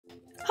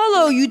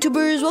Hello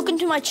YouTubers, welcome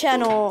to my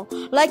channel.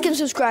 Like and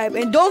subscribe,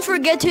 and don't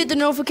forget to hit the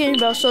notification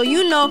bell so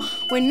you know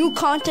when new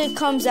content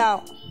comes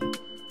out.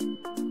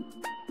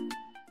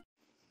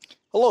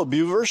 Hello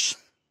viewers,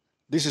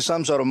 this is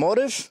Sam's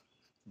Automotive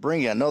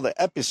bringing another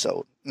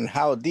episode on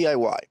How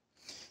DIY.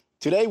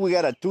 Today we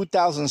got a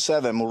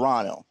 2007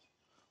 Murano.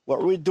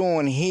 What we're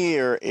doing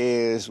here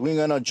is we're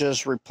gonna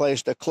just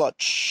replace the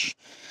clutch.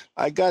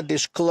 I got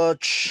this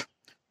clutch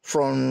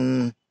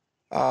from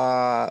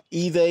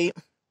eBay.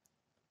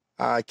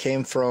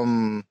 Came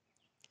from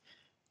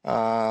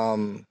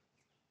Royal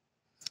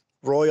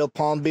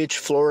Palm Beach,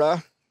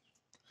 Florida.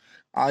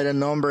 Item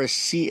number is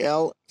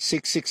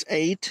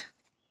CL668,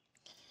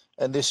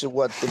 and this is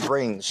what it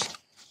brings.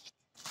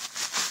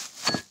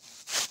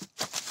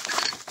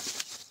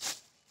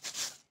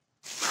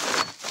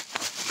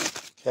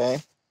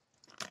 Okay,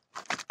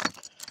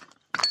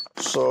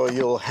 so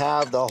you'll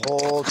have the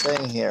whole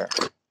thing here.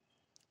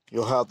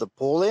 You'll have the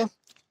pulley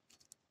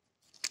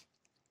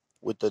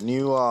with the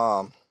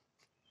new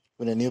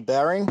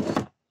bearing.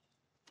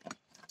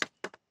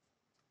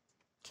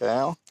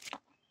 Okay,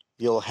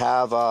 you'll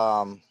have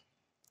the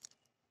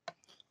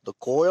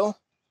coil,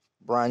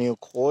 brand new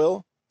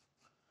coil,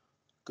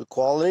 good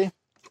quality.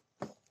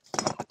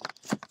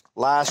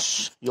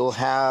 Last, you'll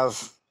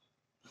have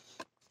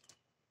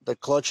the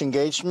clutch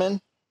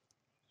engagement.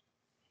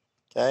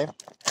 Okay,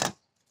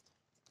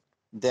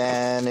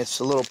 then it's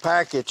a little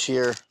package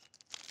here.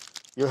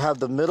 You have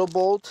the middle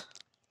bolt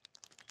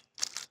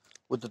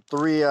with the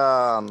three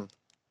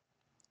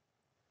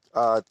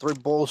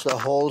bolts that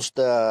holds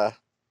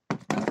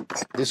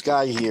this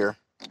guy here.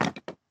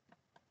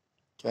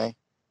 Okay,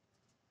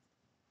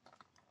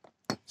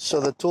 so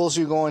the tools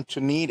you're going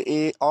to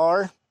need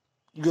are,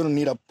 you're going to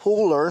need a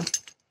puller.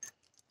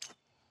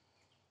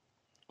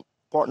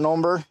 Part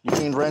number, you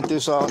can rent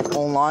this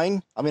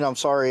online.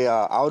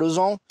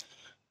 AutoZone,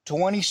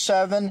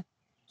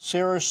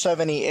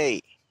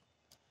 27078.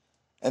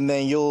 And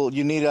then you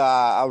need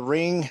a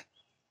ring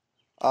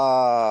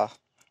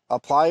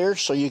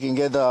pliers, so you can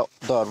get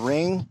the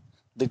ring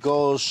that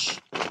goes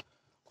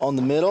on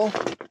the middle.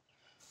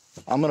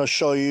 I'm gonna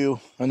show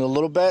you in a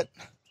little bit.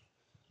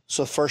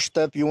 So first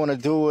step you want to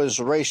do is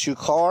race your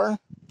car.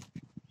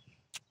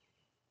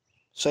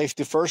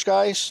 Safety first,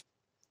 guys.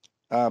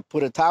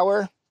 Put a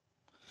tower.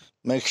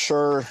 Make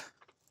sure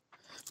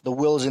the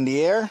wheel's in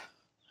the air.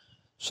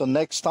 So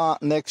next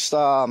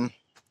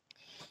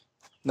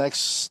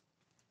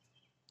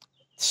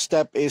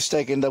step is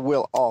taking the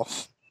wheel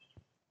off.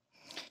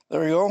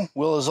 There we go,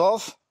 wheel is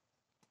off.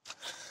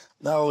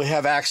 Now we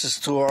have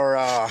access to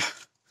our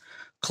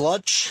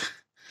clutch.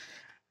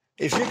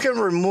 If you can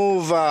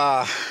remove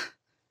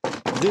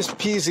this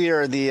piece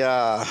here,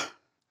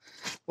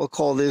 we'll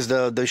call this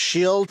the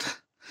shield,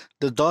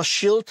 the dust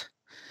shield,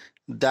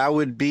 that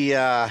would be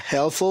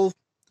helpful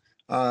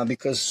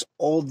because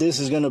all this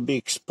is going to be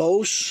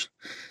exposed.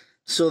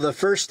 So the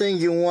first thing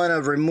you want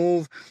to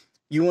remove,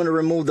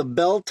 the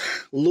belt,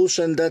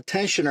 loosen the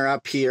tensioner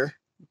up here.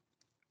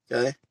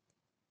 Okay,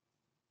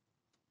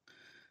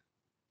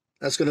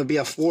 that's going to be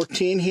a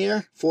 14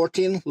 here.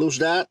 14, loose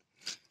that.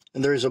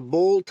 And there's a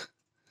bolt,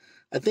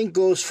 I think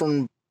goes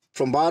from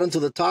bottom to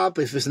the top.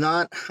 If it's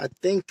not, I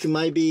think it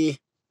might be,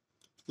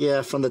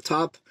 yeah, from the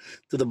top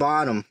to the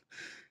bottom.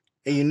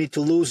 And you need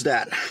to lose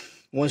that.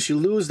 Once you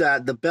lose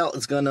that, the belt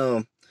is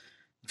gonna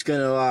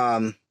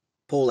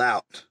pull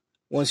out.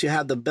 Once you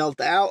have the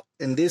belt out,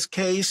 in this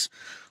case,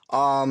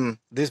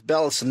 this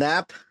belt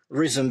snap.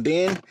 Reason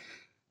being,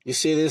 you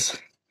see this,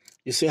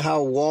 you see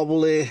how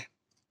wobbly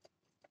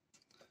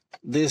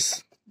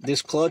this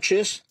clutch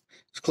is.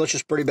 This clutch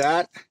is pretty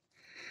bad.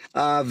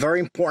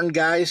 Very important,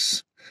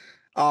 guys.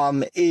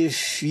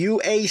 If your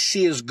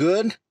AC is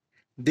good,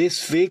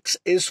 this fix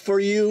is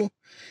for you.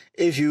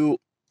 If you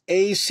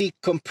AC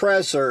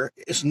compressor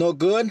is no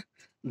good,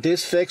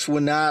 this fix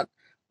will not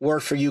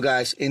work for you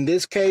guys. In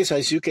this case,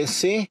 as you can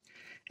see,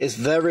 it's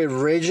very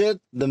rigid.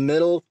 The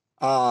middle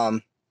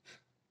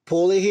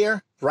pulley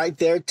here, right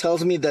there,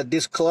 tells me that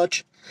this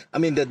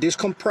this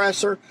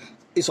compressor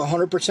is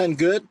 100%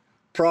 good.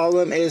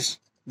 Problem is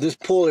this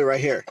pulley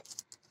right here.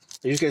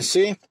 You can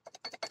see,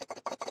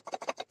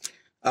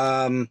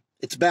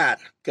 it's bad.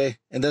 Okay,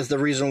 and that's the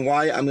reason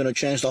why I'm gonna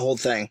change the whole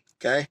thing.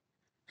 Okay,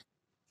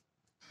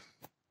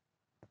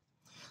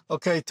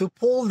 to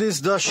pull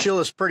this dust shield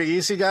is pretty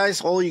easy,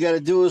 guys. All you got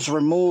to do is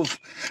remove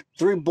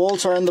 3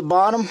 bolts are in the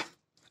bottom.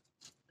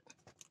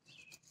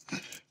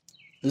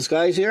 This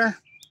guy's here.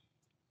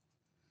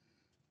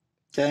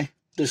 Okay,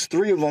 there's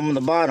 3 of them in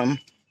the bottom.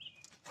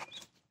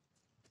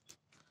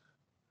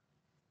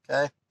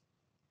 Okay.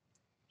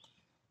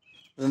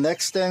 The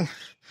next thing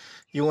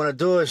you want to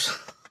do is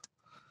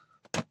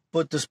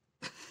put this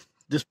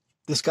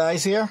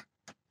guy's here.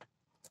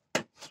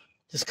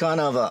 Just kind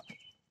of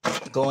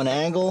go an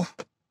angle.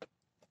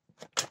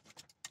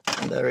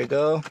 There we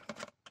go.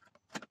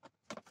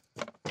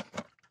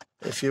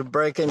 If you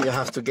break them, you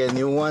have to get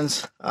new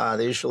ones.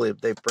 They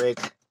break.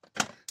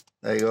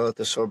 There you go.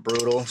 They're so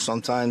brutal.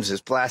 Sometimes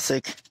it's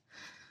plastic.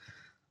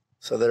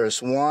 So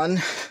there's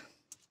one.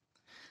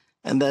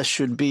 And that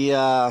should be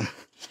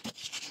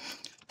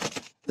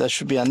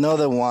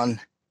another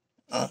one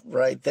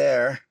right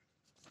there.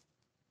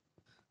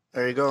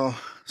 There you go.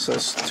 So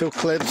it's 2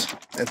 clips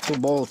and 2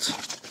 bolts,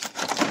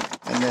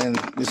 and then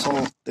this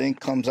whole thing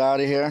comes out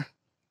of here.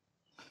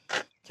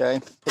 Okay,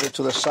 put it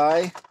to the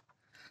side.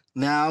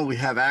 Now we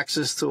have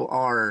access to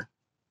our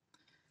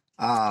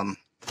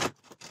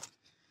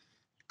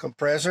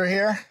compressor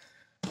here.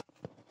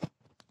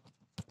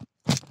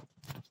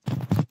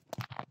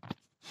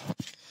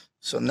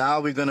 So now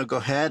we're gonna go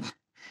ahead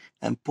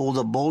and pull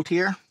the bolt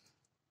here.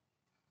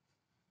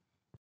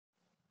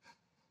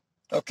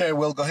 Okay,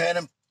 we'll go ahead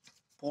and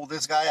pull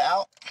this guy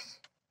out.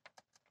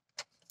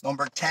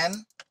 Number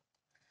 10.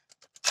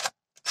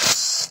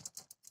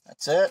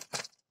 That's it.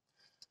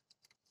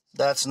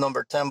 That's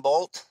number 10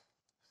 bolt.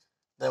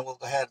 Then we'll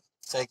go ahead and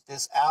take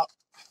this out.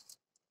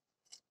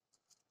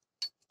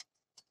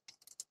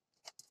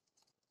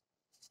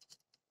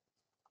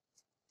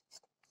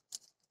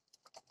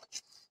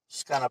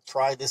 Just kind of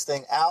pry this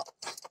thing out.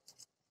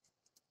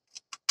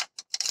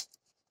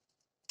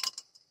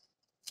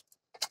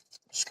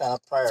 Just kind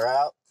of pry her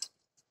out.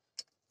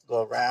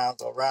 Go around,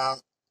 go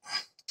around.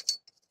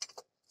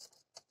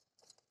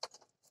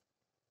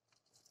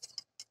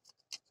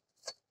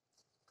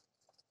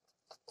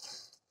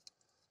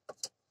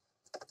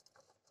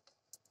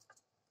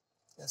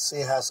 You can see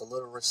it has a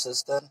little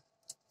resistance.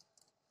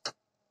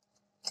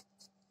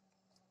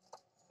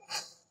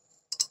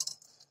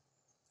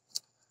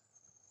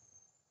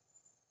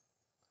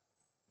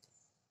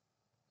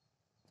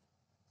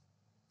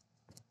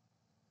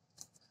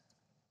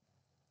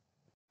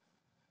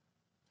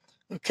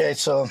 Okay,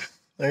 so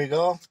there you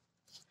go.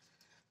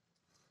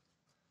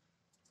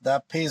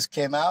 That piece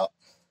came out.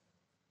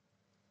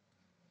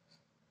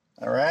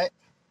 All right.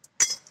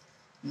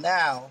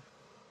 Now,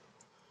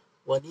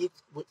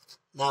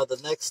 now the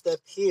next step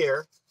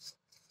here,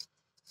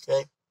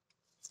 okay,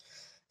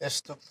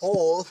 is to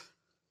pull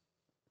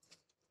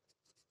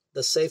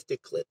the safety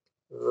clip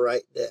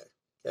right there.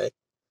 Okay,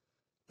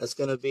 that's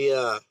gonna be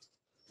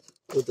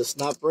with the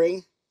snap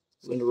ring.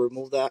 We're gonna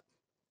remove that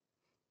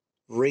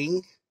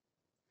ring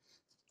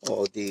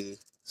or the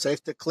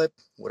safety clip,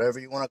 whatever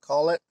you want to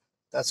call it.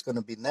 That's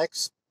gonna be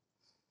next.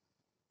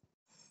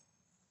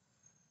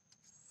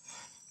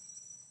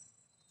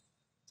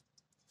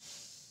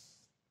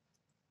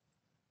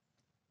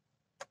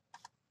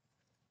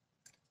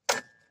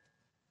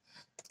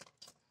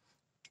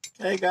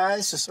 Okay,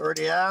 guys, it's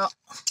already out.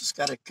 Just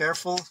gotta be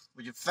careful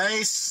with your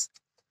face.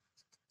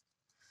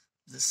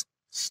 This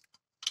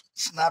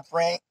snap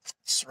ring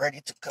is ready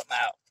to come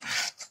out.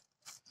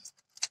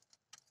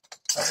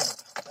 There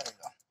you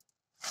go.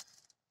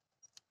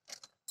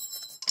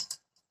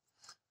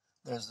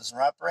 There's this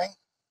wrap ring.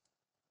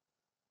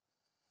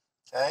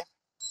 Okay.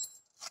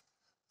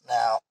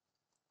 Now,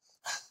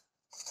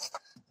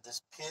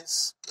 this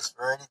piece is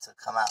ready to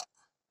come out.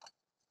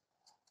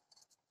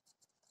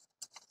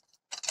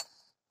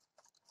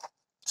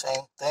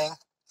 Same thing,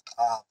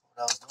 what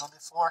I was doing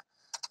before.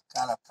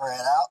 Kind of pry it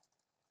out.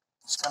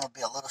 It's going to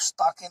be a little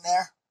stuck in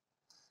there.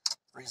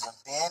 Reason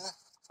being,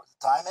 for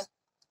the timing,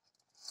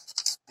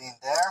 it's being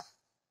there.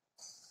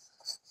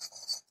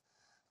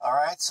 All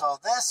right, so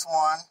this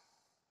one,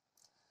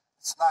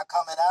 it's not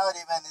coming out,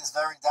 even it's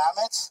very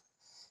damaged.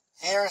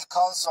 Here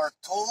comes our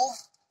tool.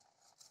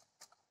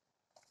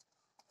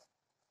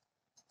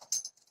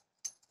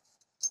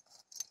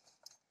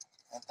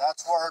 And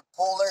that's where our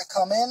puller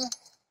come in.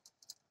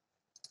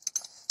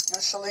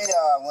 Usually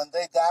when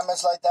they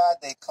damage like that,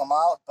 they come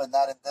out, but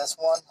not in this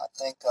one. I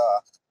think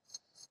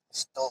it's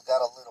still got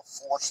a little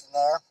force in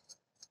there.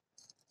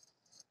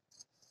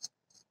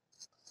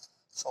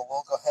 So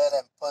we'll go ahead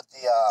and put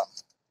the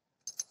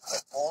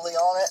pulley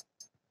on it.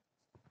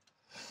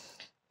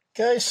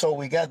 Okay, so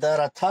we got that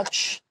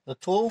attached, the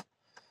tool.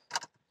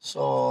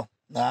 So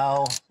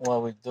now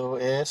what we do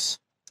is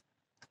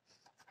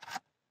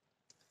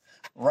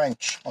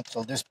wrench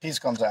until this piece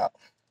comes out.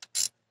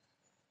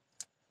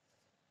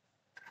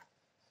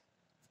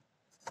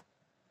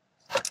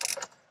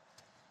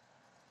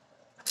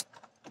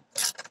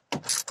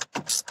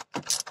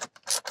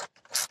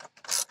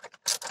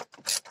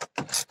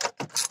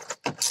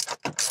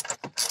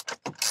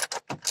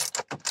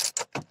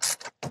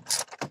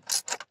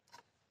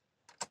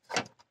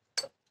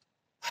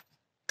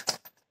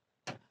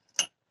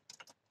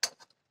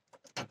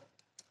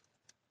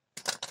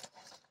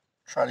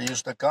 Try to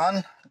use the gun.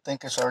 I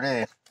think it's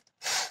already.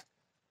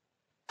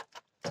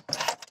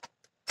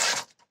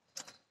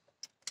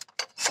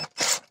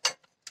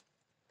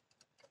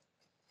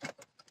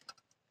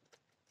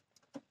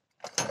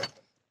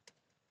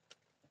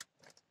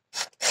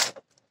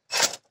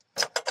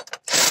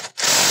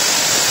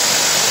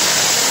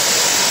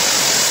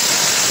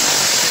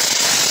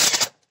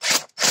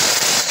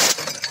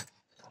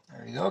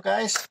 There you go,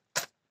 guys.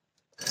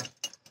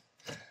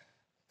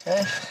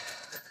 Okay.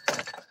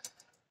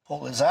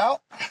 Pull this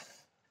out.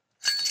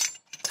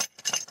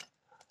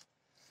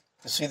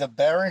 You see the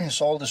bearing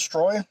is all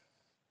destroyed.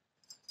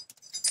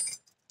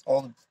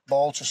 All the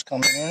bolts is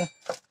coming in.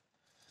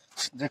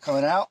 they're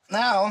coming out.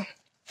 Now,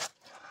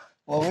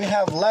 what we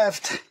have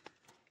left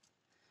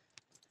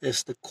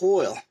is the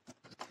coil.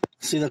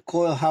 See the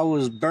coil, how it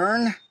was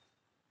burned?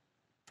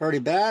 Pretty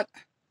bad.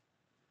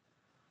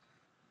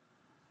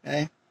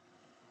 Okay.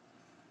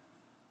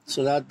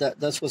 So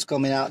that's what's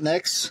coming out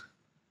next.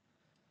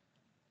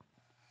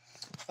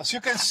 As you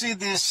can see,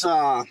 this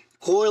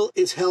coil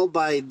is held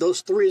by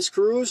those 3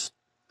 screws.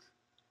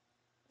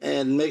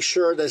 And make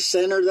sure the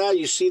center of that,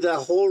 you see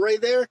that hole right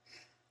there?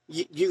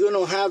 You're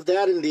going to have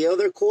that in the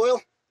other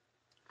coil.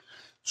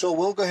 So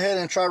we'll go ahead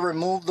and try to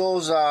remove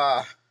those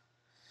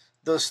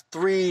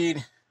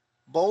 3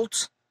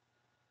 bolts.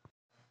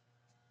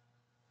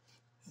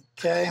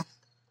 Okay.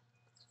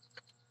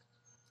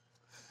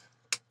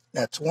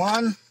 That's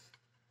 1.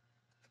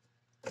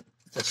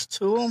 That's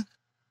 2.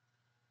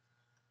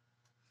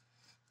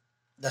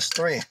 That's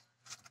 3. Okay.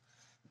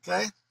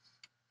 There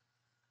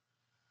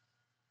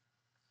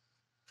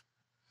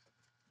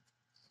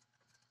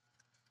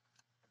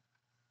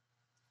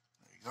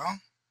you go.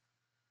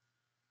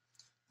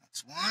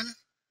 That's 1.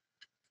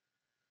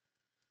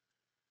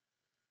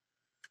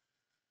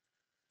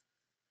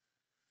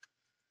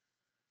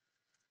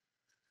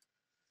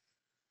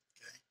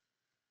 Okay.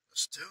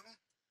 That's 2.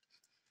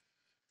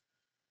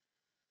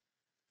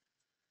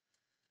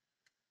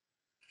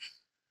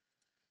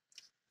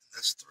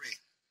 That's 3.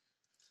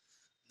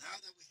 Now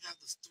that we have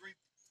these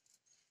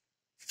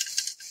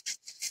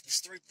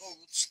 3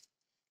 bolts,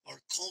 our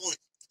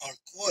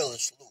coil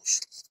is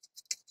loose.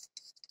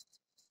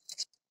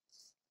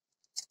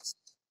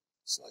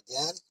 So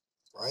again,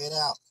 pry it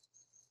out.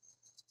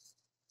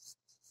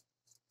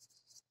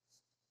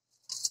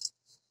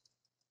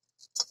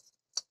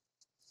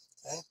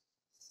 Okay,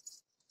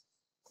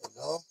 there we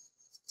go.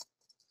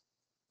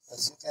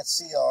 As you can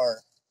see,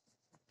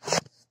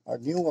 our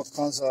new one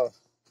comes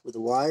with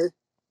the wire.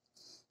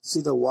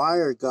 See, the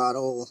wire got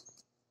all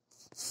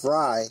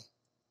fried.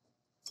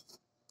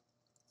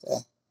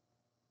 Okay.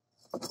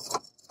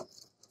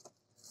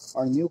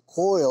 Our new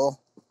coil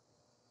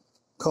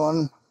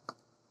comes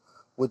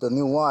with the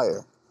new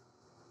wire.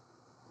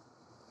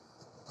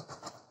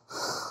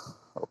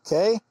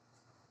 Okay.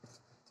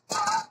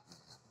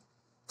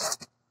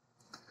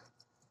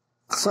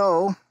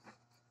 So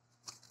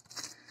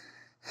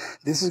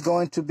this is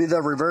going to be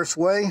the reverse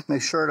way.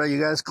 Make sure that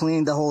you guys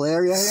clean the whole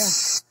area here,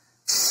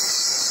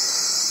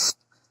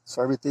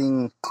 so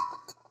everything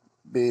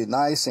be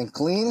nice and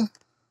clean.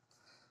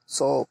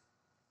 So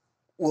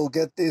we'll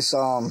get this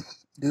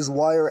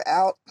wire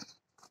out,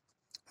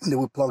 and then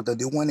we plug the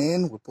new one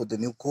in. We put the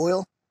new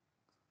coil.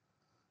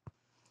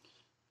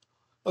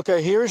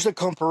 Okay, here's the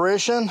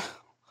comparison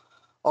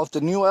of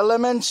the new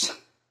elements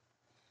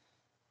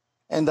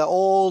and the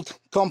old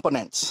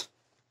components.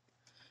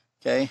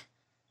 Okay,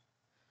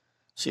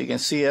 so you can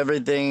see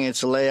everything,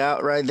 it's laid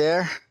out right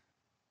there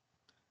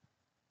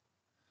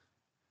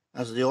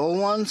as the old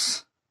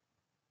ones,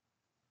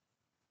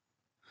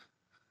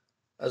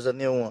 as the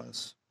new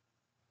ones.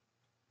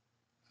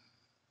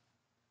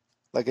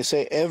 Like I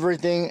say,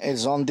 everything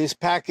is on this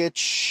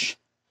package.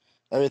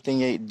 Everything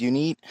you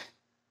need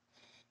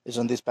is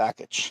on this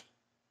package.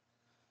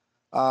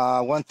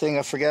 One thing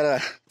I forgot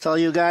to tell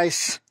you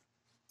guys,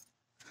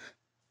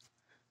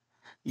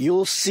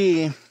 you'll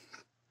see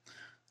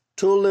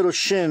 2 little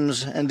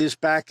shims in this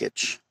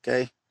package.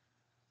 Okay,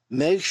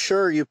 make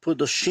sure you put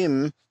the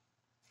shim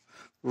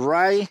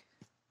right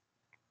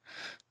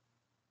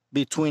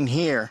between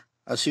here.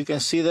 As you can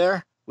see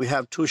there, we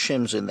have 2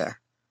 shims in there.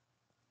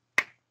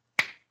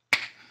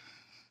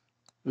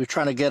 We're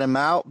trying to get them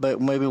out, but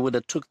maybe with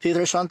a toothpick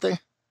or something.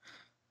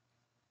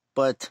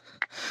 But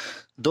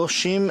those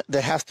shim,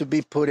 they have to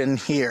be put in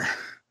here,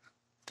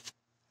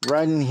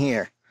 right in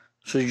here.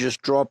 So you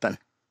just drop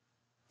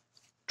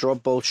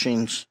both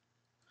shims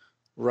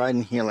right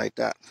in here like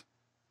that.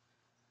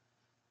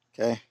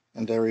 Okay,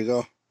 and there we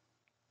go.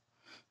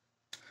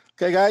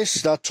 Okay guys,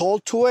 that's all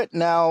to it.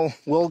 Now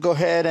we'll go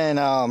ahead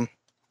and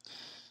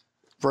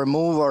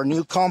remove our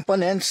new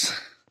components.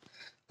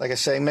 Like I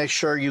say, make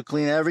sure you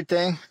clean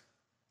everything,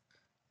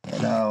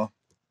 and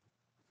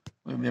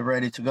we'll be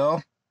ready to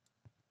go.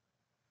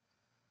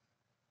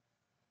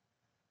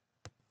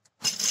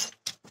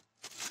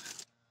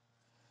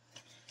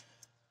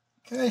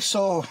 Okay,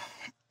 so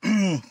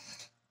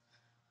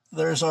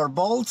there's our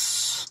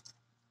bolts.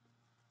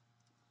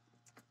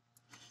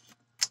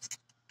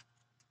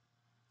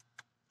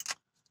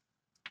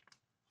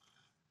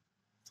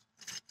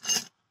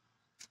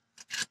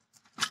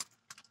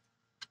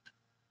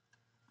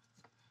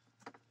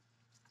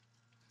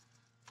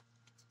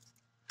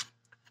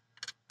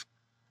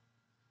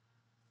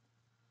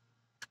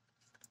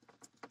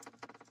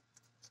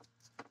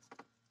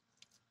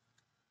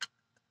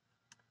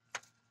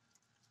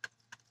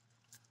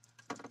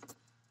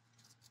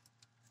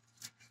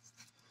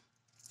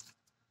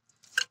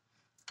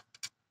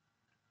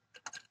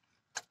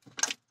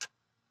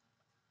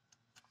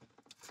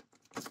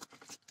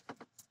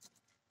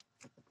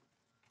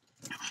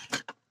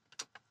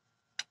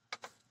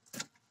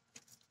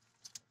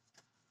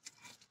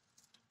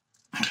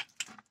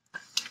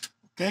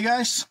 Okay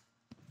guys,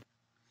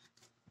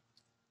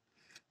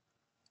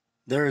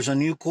 There is a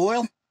new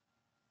coil.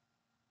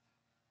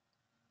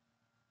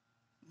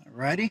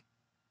 Alrighty.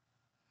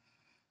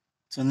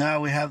 So now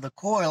we have the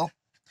coil.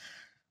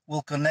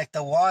 We'll connect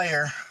the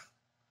wire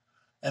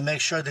and make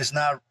sure there's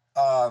not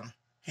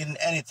hitting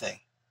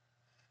anything.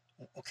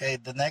 Okay,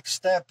 the next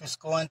step is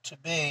going to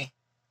be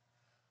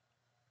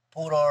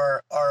put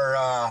our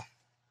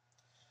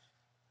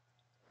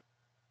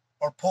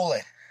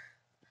pulley.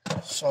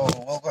 So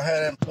we'll go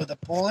ahead and put the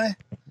pulley.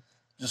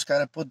 Just got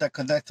to put the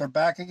connector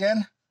back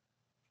again.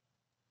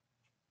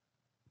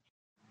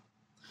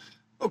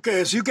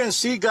 Okay, as you can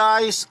see,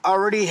 guys, I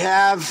already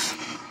have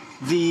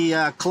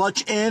the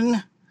clutch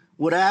in.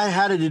 What I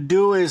had to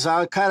do is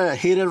I kind of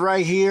hit it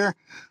right here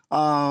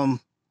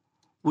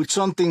with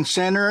something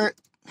centered.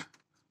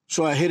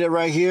 So I hit it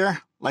right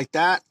here like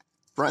that,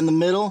 right in the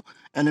middle,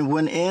 and it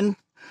went in.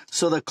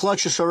 So the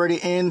clutch is already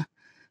in.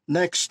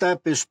 Next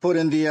step is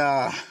putting the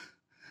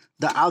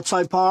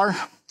outside part.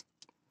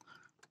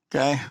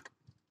 Okay,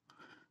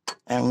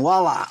 and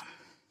voila,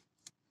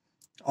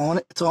 on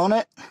it. It's on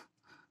it.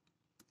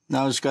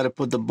 Now I just got to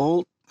put the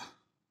bolt.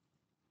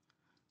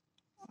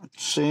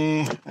 Let's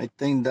see. I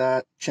think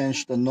that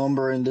changed the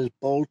number in this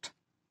bolt.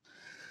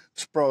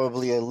 It's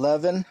probably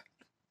 11.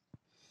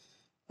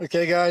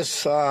 Okay,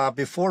 guys.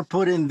 Before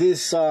putting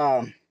this,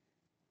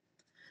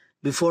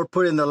 before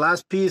putting the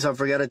last piece, I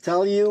forgot to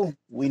tell you,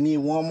 we need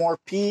one more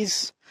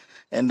piece,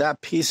 and that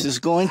piece is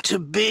going to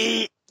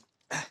be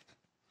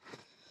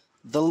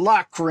the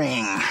lock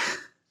ring.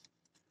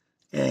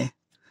 Okay,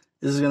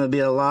 this is going to be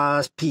the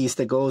last piece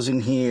that goes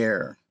in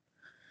here.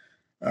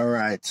 All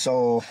right,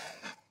 so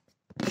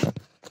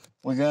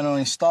we're going to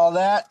install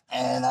that,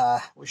 and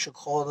we should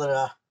call it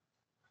a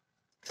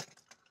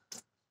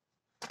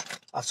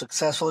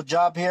successful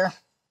job here.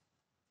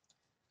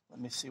 Let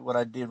me see what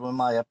I did with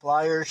my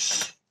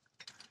pliers.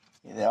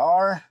 Here they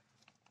are.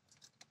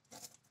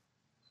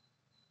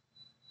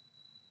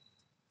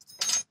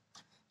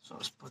 So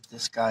let's put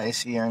this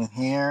guys here and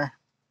here.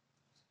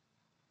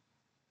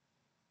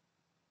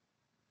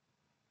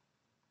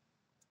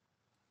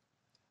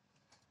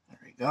 There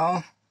we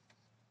go.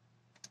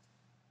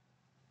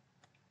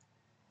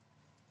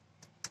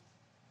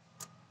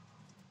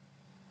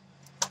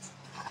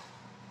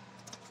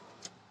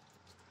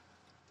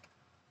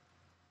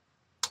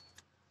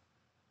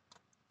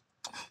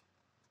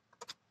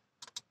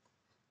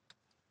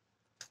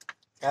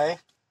 Okay,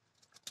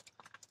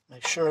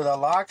 make sure that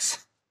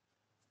locks.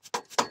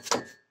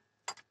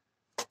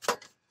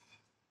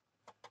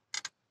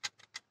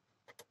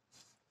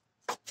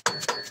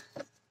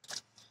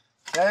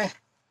 Okay,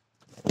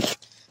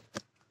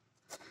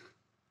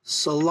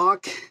 so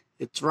lock,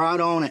 it's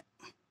right on it.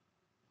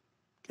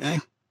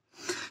 Okay,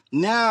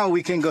 now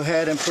we can go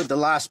ahead and put the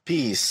last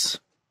piece.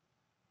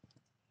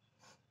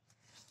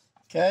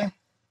 Okay.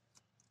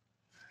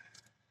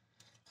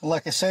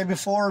 Like I said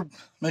before,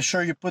 make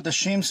sure you put the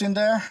shims in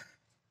there.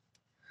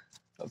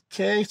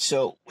 Okay,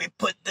 so we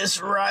put this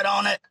right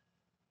on it.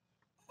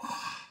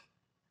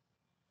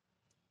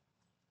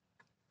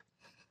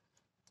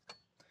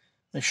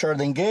 Make sure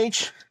to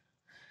engage.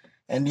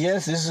 And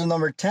yes, this is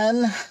number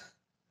 10.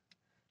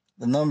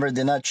 The number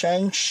did not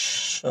change,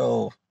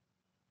 so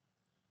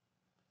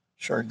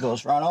sure it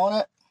goes right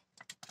on it.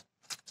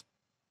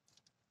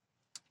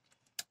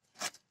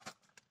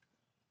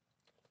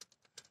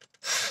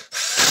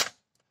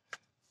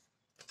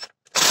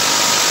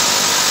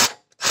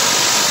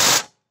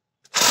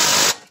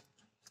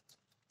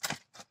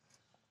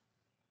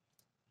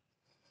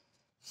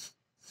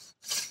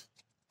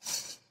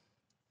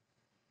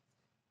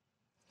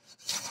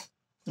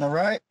 All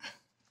right.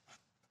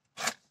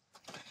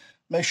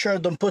 Make sure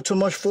don't put too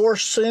much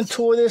force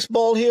into this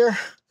ball here.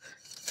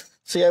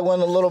 See, I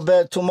went a little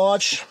bit too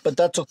much, but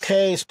that's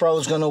okay. It's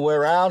probably going to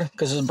wear out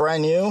because it's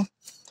brand new.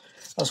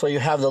 That's why you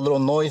have the little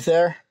noise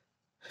there.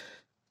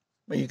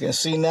 But you can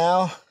see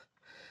now,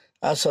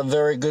 that's a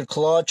very good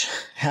clutch.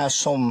 Has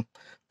some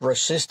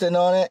resistance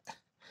on it.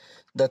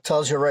 That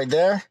tells you right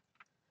there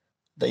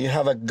that you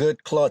have a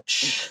good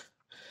clutch.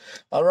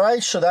 All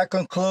right, so that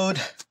concludes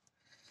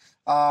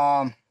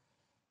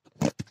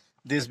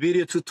this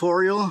video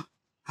tutorial,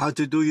 how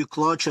to do your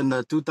clutch in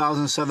the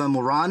 2007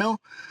 Murano.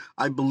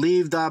 I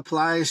believe that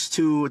applies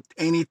to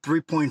any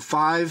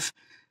 3.5,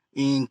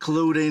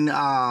 including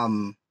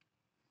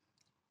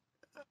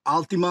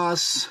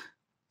Altimas,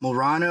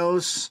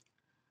 Muranos,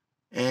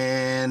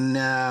 and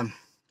I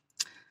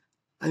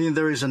think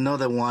there is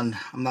another one.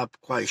 I'm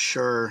not quite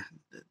sure.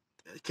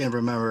 I can't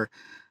remember.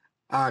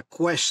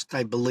 Quest,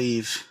 I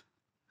believe.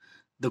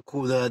 The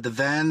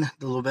van,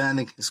 the little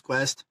van is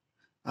Quest.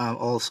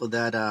 Also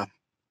that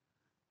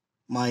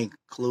might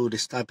include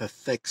this type of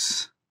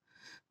fix.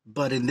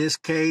 But in this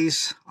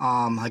case,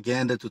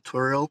 again, the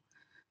tutorial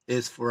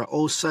is for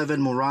a 07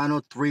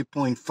 Murano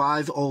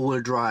 3.5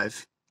 all-wheel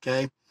drive.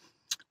 Okay.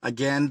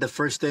 Again, the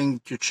first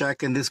thing to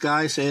check in this,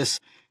 guys,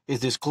 is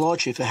this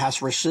clutch, if it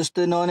has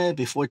resistance on it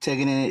before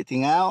taking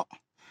anything out.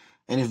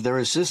 And if the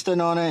resistance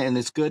on it and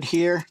it's good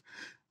here,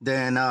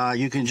 then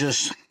you can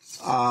just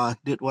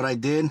did what I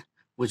did,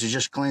 which is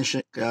just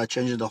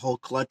changing the whole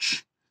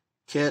clutch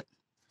kit.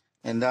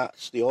 And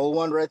that's the old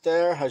one right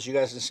there. As you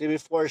guys can see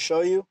before I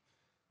show you,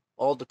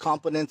 all the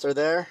components are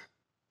there.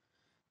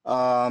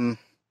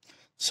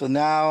 So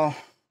now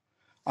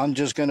I'm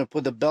just gonna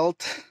put the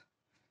belt,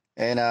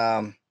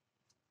 and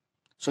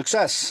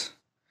success.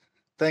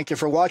 Thank you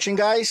for watching,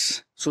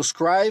 guys.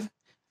 Subscribe,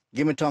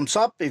 give me a thumbs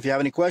up if you have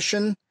any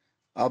question.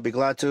 I'll be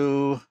glad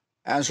to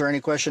answer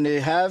any question that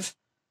you have.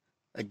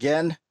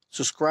 Again,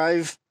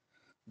 subscribe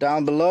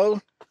down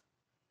below.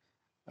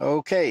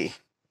 Okay,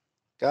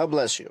 God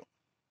bless you.